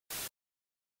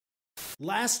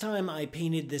Last time I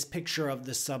painted this picture of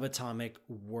the subatomic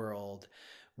world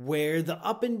where the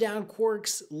up and down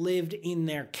quarks lived in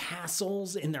their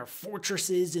castles, in their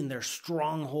fortresses, in their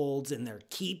strongholds, in their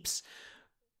keeps,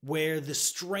 where the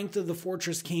strength of the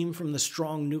fortress came from the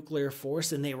strong nuclear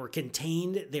force and they were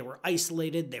contained, they were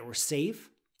isolated, they were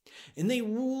safe. And they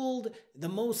ruled the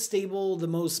most stable, the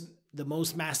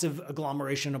most massive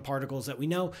agglomeration of particles that we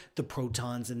know, the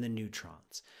protons and the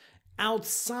neutrons.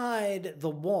 Outside the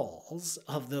walls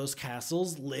of those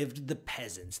castles lived the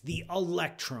peasants, the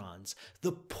electrons,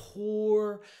 the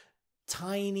poor,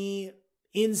 tiny,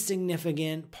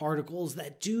 insignificant particles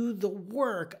that do the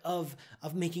work of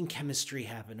making chemistry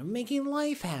happen, of making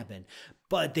life happen.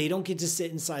 But they don't get to sit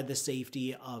inside the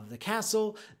safety of the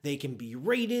castle. They can be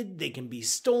raided, they can be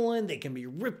stolen, they can be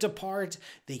ripped apart,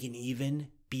 they can even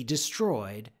be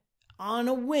destroyed on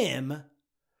a whim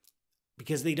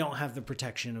because they don't have the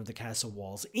protection of the castle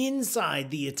walls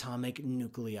inside the atomic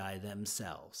nuclei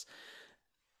themselves.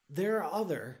 There are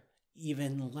other,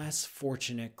 even less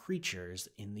fortunate creatures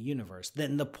in the universe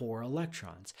than the poor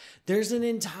electrons. There's an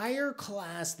entire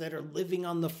class that are living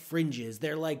on the fringes.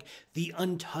 They're like the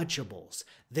untouchables.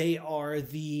 They are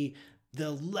the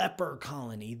leper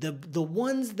colony, the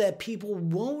ones that people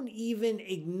won't even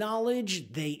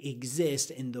acknowledge they exist,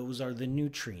 and those are the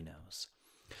neutrinos.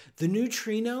 The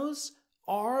neutrinos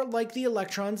are like the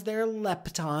electrons, they're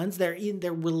leptons,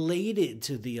 they're related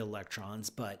to the electrons,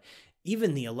 but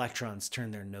even the electrons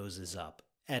turn their noses up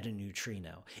at a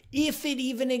neutrino, if it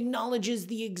even acknowledges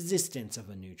the existence of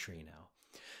a neutrino.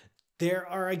 There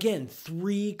are, again,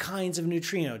 three kinds of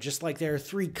neutrino, just like there are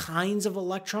three kinds of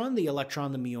electron, the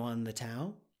muon, the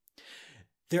tau.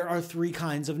 There are three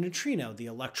kinds of neutrino, the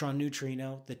electron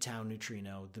neutrino, the tau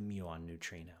neutrino, the muon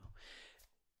neutrino.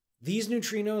 These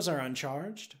neutrinos are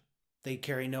uncharged. They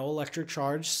carry no electric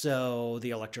charge, so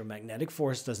the electromagnetic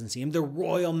force doesn't see them. The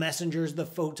royal messengers, the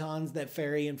photons that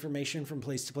ferry information from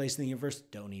place to place in the universe,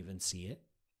 don't even see it.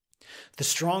 The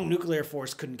strong nuclear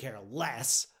force couldn't care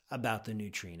less about the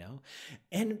neutrino.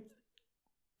 And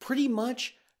pretty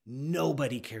much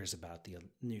nobody cares about the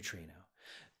neutrino.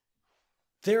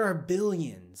 There are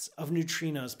billions of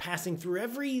neutrinos passing through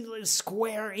every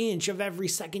square inch of every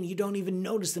second. You don't even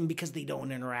notice them because they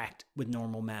don't interact with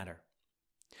normal matter.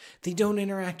 They don't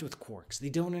interact with quarks. They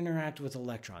don't interact with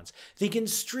electrons. They can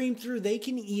stream through. They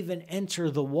can even enter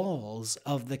the walls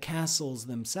of the castles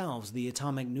themselves, the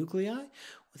atomic nuclei,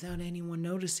 without anyone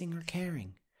noticing or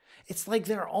caring. It's like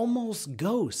they're almost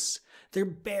ghosts. They're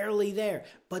barely there,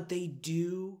 but they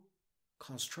do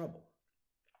cause trouble.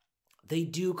 They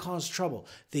do cause trouble.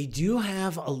 They do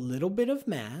have a little bit of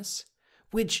mass,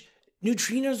 which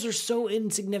neutrinos are so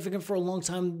insignificant. For a long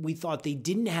time, we thought they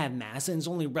didn't have mass, and it's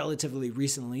only relatively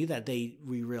recently that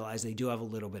we realize they do have a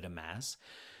little bit of mass.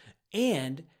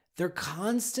 And they're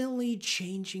constantly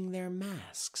changing their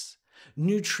masks.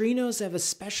 Neutrinos have a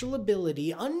special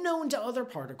ability, unknown to other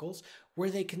particles, where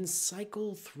they can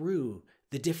cycle through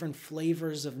the different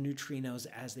flavors of neutrinos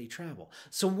as they travel.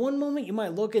 So one moment you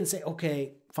might look and say,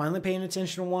 okay, finally paying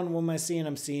attention to one, what am I seeing?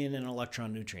 I'm seeing an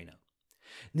electron neutrino.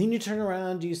 Then you turn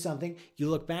around, do something, you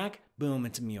look back, boom,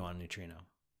 it's a muon neutrino.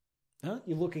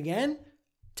 You look again,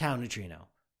 tau neutrino.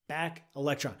 Back,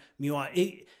 electron,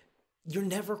 muon. You're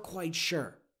never quite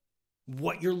sure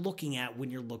what you're looking at when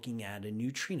you're looking at a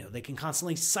neutrino. They can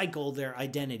constantly cycle their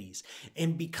identities.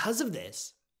 And because of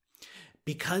this,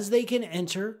 because they can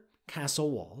enter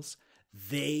castle walls,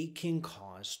 they can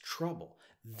cause trouble.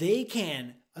 They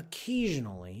can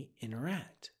occasionally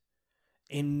interact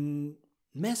and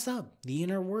mess up the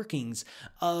inner workings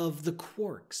of the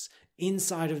quarks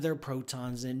inside of their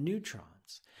protons and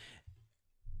neutrons.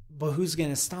 But who's going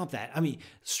to stop that? I mean,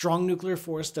 strong nuclear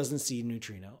force doesn't see a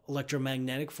neutrino.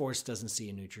 Electromagnetic force doesn't see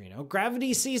a neutrino.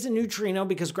 Gravity sees a neutrino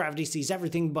because gravity sees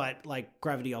everything, but like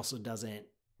gravity also doesn't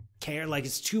care. Like,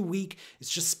 it's too weak. It's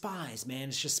just spies, man.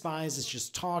 It's just spies. It's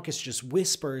just talk. It's just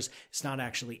whispers. It's not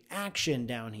actually action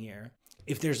down here.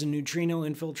 If there's a neutrino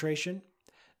infiltration,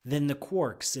 then the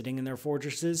quarks sitting in their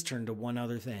fortresses turn to one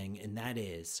other thing, and that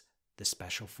is the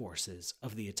special forces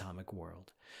of the atomic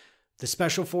world. The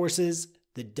special forces,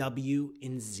 the W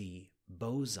and Z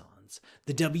bosons.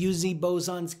 The WZ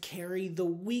bosons carry the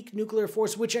weak nuclear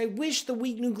force, which I wish the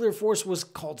weak nuclear force was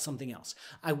called something else.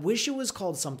 I wish it was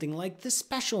called something like the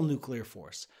special nuclear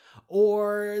force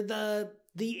or the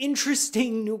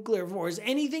interesting nuclear force.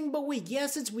 Anything but weak.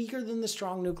 Yes, it's weaker than the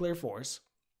strong nuclear force,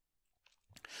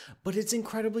 but it's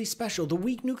incredibly special. The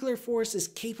weak nuclear force is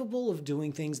capable of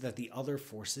doing things that the other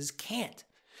forces can't.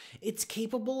 It's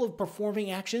capable of performing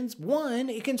actions. One,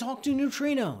 it can talk to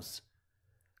neutrinos.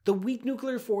 The weak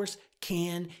nuclear force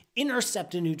can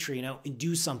intercept a neutrino and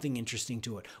do something interesting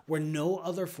to it, where no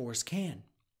other force can.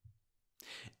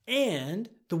 And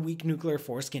the weak nuclear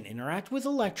force can interact with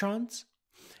electrons,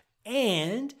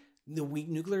 and the weak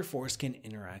nuclear force can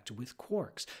interact with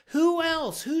quarks. Who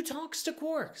else? Who talks to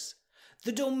quarks?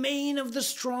 The domain of the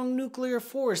strong nuclear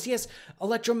force. Yes,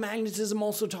 electromagnetism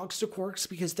also talks to quarks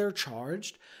because they're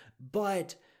charged,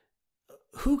 but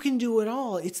who can do it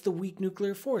all? It's the weak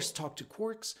nuclear force. Talk to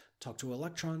quarks, talk to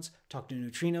electrons, talk to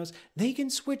neutrinos. They can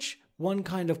switch one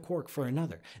kind of quark for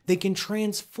another. They can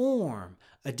transform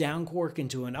a down quark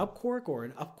into an up quark or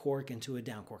an up quark into a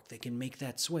down quark. They can make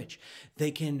that switch.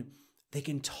 They can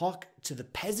talk to the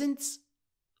peasants,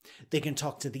 they can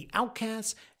talk to the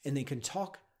outcasts, and they can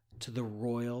talk to the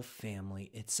royal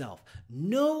family itself.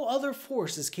 No other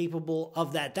force is capable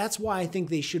of that. That's why I think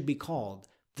they should be called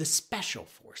the special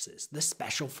forces, the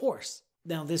special force.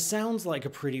 Now, this sounds like a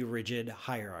pretty rigid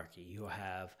hierarchy. You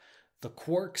have the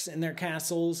quarks in their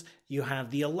castles, you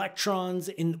have the electrons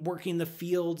in working the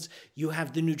fields, you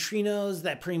have the neutrinos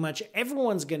that pretty much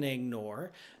everyone's going to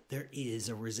ignore. There is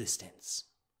a resistance.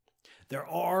 There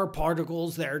are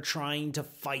particles that are trying to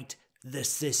fight the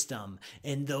system,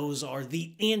 and those are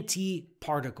the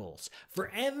anti-particles.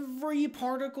 For every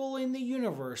particle in the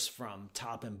universe, from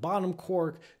top and bottom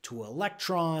quark to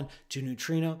electron to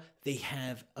neutrino, they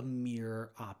have a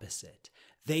mirror opposite.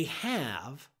 They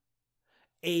have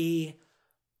the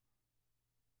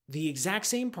exact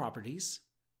same properties,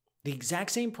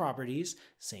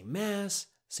 same mass,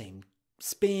 same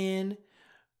spin,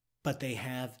 but they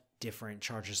have different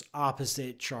charges,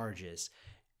 opposite charges.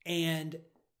 And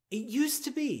it used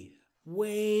to be,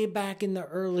 way back in the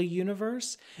early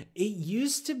universe, it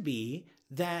used to be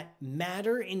that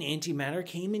matter and antimatter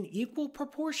came in equal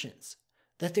proportions,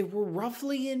 that they were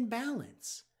roughly in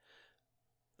balance.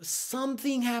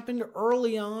 Something happened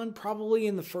early on, probably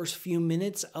in the first few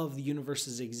minutes of the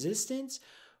universe's existence,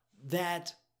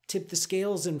 that tipped the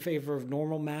scales in favor of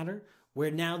normal matter, where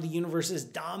now the universe is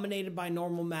dominated by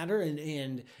normal matter,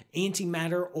 and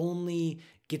antimatter only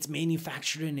gets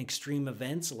manufactured in extreme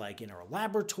events like in our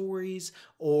laboratories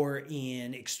or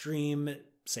in extreme,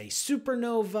 say,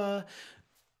 supernova.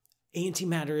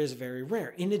 Antimatter is very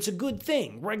rare, and it's a good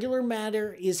thing. Regular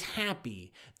matter is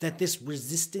happy that this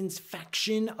resistance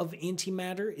faction of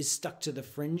antimatter is stuck to the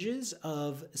fringes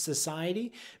of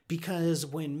society, because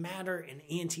when matter and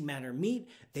antimatter meet,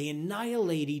 they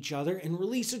annihilate each other and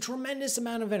release a tremendous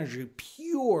amount of energy,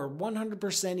 pure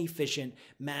 100% efficient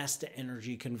mass to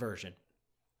energy conversion.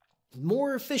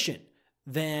 More efficient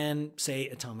than, say,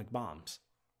 atomic bombs.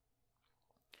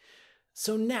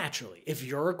 So naturally, if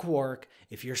you're a quark,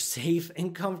 if you're safe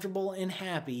and comfortable and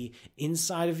happy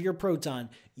inside of your proton,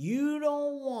 you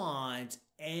don't want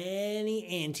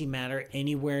any antimatter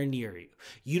anywhere near you.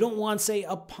 You don't want, say,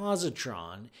 a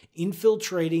positron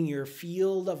infiltrating your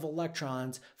field of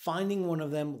electrons, finding one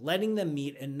of them, letting them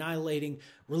meet, annihilating,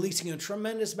 releasing a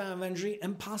tremendous amount of energy,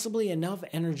 and possibly enough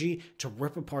energy to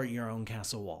rip apart your own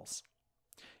castle walls.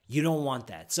 You don't want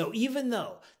that. So even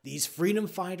though these freedom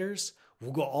fighters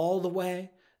will go all the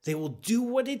way, they will do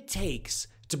what it takes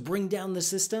to bring down the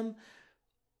system,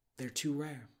 they're too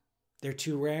rare. They're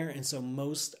too rare, and so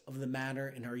most of the matter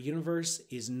in our universe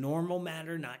is normal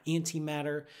matter, not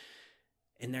antimatter,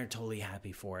 and they're totally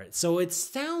happy for it. So it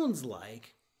sounds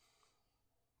like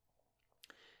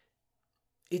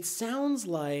these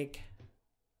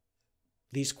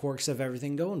quarks have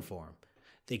everything going for them.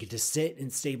 They get to sit in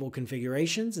stable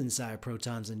configurations inside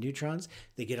protons and neutrons.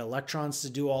 They get electrons to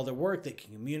do all their work. They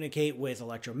can communicate with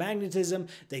electromagnetism.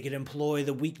 They can employ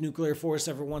the weak nuclear force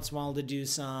every once in a while to do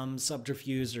some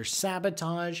subterfuge or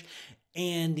sabotage.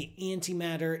 And the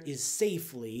antimatter is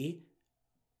safely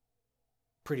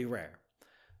pretty rare.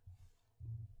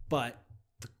 But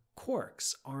the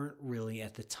quarks aren't really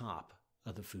at the top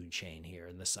of the food chain here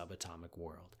in the subatomic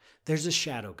world. There's a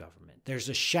shadow government.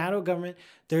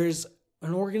 There's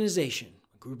an organization,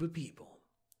 a group of people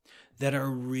that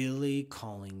are really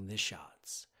calling the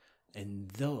shots. And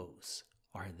those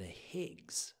are the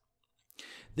Higgs.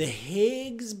 The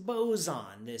Higgs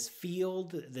boson, this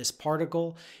field, this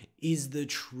particle, is the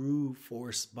true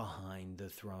force behind the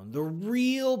throne. The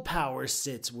real power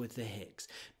sits with the Higgs,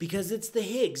 because it's the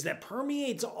Higgs that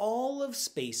permeates all of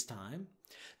space-time,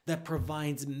 that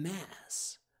provides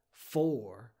mass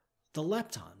for the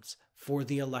leptons, for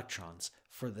the electrons,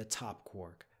 for the top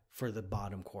quark, for the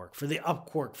bottom quark, for the up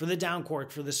quark, for the down quark,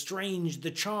 for the strange,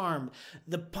 the charm,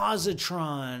 the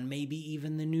positron, maybe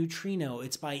even the neutrino.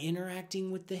 It's by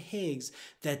interacting with the Higgs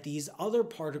that these other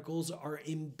particles are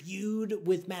imbued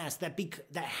with mass, that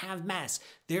have mass.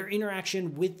 Their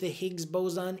interaction with the Higgs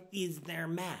boson is their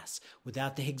mass.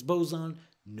 Without the Higgs boson,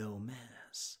 no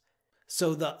mass.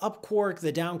 So the up quark,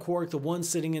 the down quark, the ones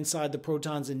sitting inside the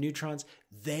protons and neutrons,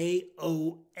 they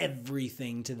owe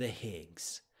everything to the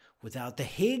Higgs. Without the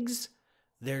Higgs,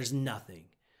 there's nothing.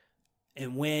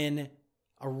 And when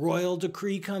a royal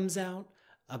decree comes out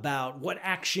about what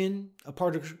action a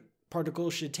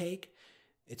particle should take,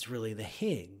 it's really the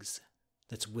Higgs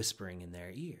that's whispering in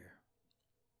their ear.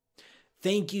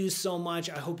 Thank you so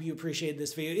much. I hope you appreciated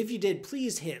this video. If you did,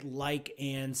 please hit like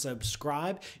and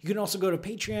subscribe. You can also go to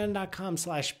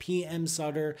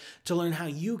patreon.com/pmsutter to learn how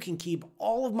you can keep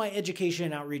all of my education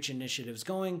and outreach initiatives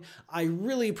going. I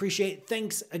really appreciate it.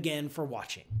 Thanks again for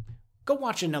watching. Go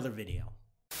watch another video.